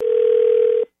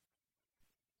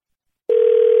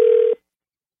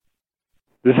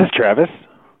This is Travis.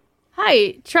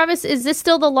 Hi, Travis, is this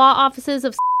still the law offices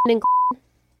of and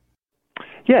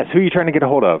Yes, who are you trying to get a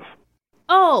hold of?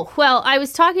 Oh, well, I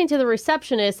was talking to the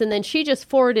receptionist, and then she just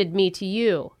forwarded me to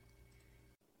you.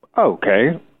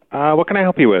 Okay. What can I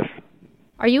help you with?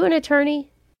 Are you an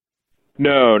attorney?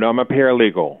 No, I'm a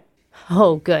paralegal.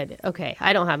 Oh, good. Okay,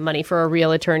 I don't have money for a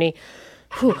real attorney.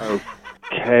 Whew.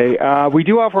 Okay. We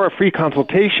do offer a free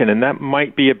consultation, and that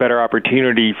might be a better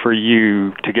opportunity for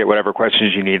you to get whatever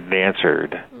questions you need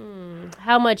answered.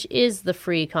 How much is the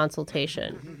free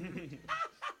consultation?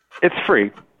 It's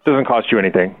free. Doesn't cost you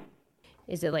anything.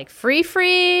 Is it like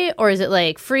free, or is it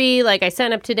like free, like I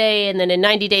sign up today, and then in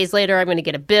 90 days later I'm going to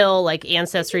get a bill like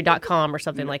Ancestry.com or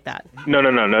something like that? No.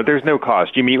 There's no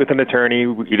cost. You meet with an attorney,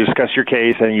 you discuss your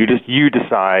case, and you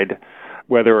decide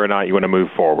whether or not you want to move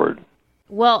forward.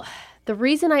 Well, the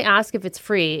reason I ask if it's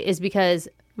free is because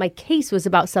my case was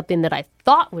about something that I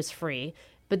thought was free,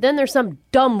 but then there's some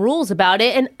dumb rules about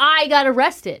it, and I got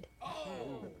arrested.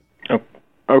 Oh,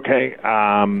 okay.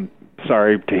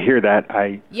 Sorry to hear that.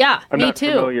 I'm me not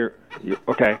too. Familiar.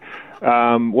 Okay.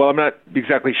 Well, I'm not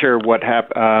exactly sure what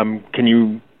happened. Can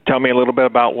you tell me a little bit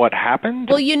about what happened?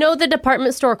 Well, you know the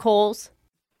department store Kohl's?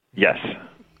 Yes.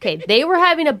 Okay, they were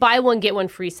having a buy one, get one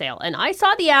free sale, and I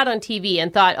saw the ad on TV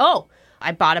and thought, oh,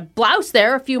 I bought a blouse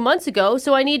there a few months ago,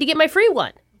 so I need to get my free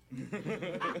one.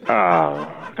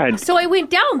 So I went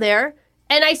down there,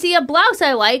 and I see a blouse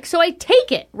I like, so I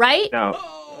take it, right?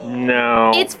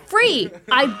 No. It's free.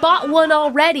 I bought one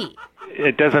already.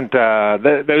 It doesn't,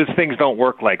 those things don't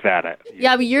work like that.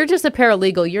 Yeah, but you're just a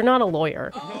paralegal. You're not a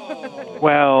lawyer.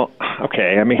 Well,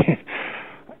 okay, I mean,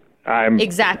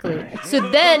 Exactly. So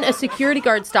then a security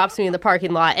guard stops me in the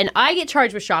parking lot, and I get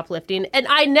charged with shoplifting, and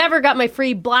I never got my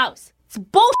free blouse. It's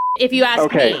bullshit if you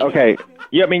ask me. Okay.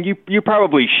 Yeah, I mean, you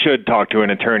probably should talk to an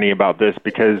attorney about this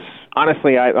because,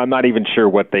 honestly, I'm not even sure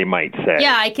what they might say.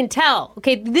 Yeah, I can tell.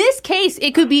 Okay, this case,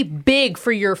 it could be big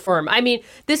for your firm. I mean,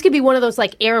 this could be one of those,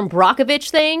 like, Aaron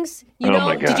Brockovich things. You know?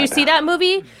 My God. Did you see that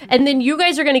movie? And then you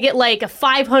guys are going to get, like, a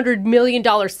 $500 million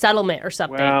settlement or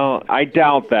something. Well, I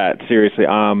doubt that, seriously.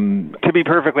 To be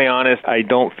perfectly honest, I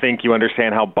don't think you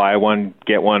understand how buy one,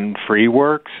 get one free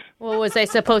works. Well, was I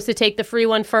supposed to take the free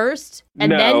one first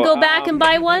and then go back and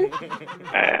buy one?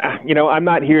 I'm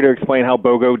not here to explain how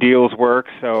BOGO deals work,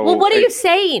 so... Well, what are you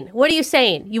saying? What are you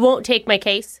saying? You won't take my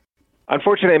case?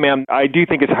 Unfortunately, ma'am, I do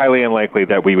think it's highly unlikely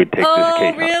that we would take this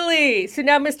case. Oh, really? So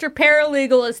now Mr.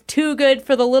 Paralegal is too good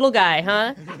for the little guy,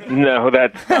 huh? No,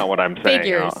 that's not what I'm saying.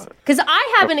 Figures. Because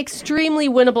I have an extremely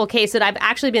winnable case that I've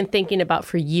actually been thinking about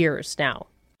for years now.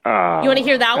 You want to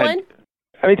hear that one?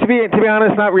 I mean, to be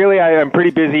honest, not really. I'm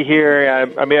pretty busy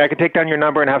here. I mean, I could take down your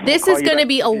number and have This is going to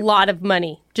be a lot of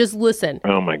money. Just listen.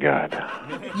 Oh, my God.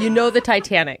 You know the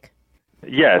Titanic.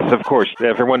 Yes, of course.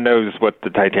 Everyone knows what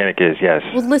the Titanic is, yes.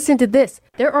 Well, listen to this.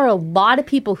 There are a lot of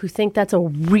people who think that's a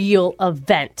real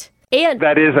event. And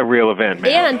that is a real event,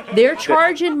 man. And they're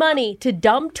charging money to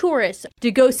dumb tourists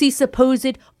to go see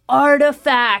supposed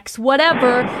artifacts,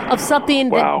 whatever, of something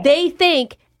that they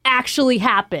think actually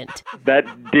happened. That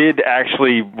did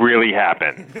actually really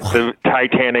happen. The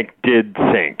Titanic did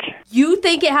sink. You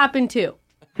think it happened too?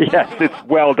 Yes, it's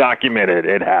well documented.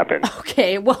 It happened.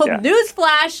 Okay, well,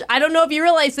 newsflash. I don't know if you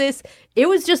realize this. It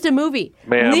was just a movie.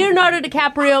 Ma'am. Leonardo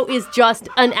DiCaprio is just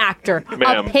an actor.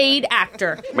 Ma'am. A paid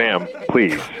actor. Ma'am,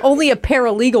 please. Only a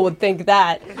paralegal would think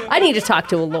that. I need to talk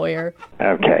to a lawyer.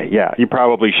 Okay, yeah. You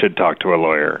probably should talk to a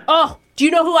lawyer. Oh, do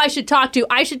you know who I should talk to?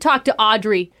 I should talk to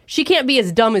Audrey. She can't be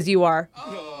as dumb as you are.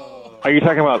 Are you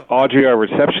talking about Audrey, our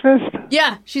receptionist?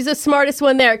 Yeah, she's the smartest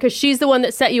one there because she's the one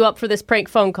that set you up for this prank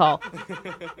phone call.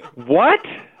 What?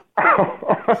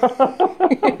 Oh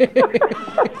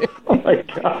my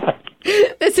God.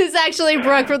 This is actually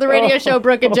Brooke from the radio show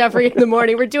Brooke and Jeffrey in the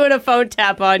Morning. We're doing a phone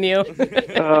tap on you.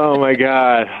 Oh my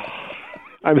God.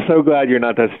 I'm so glad you're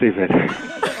not that stupid.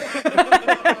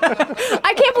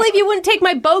 I can't believe you wouldn't take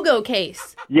my BOGO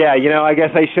case. Yeah, I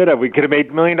guess I should have. We could have made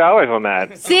 $1 million on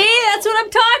that. See, that's what I'm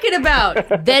talking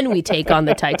about. Then we take on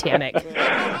the Titanic.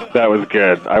 That was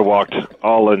good. I walked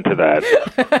all into that.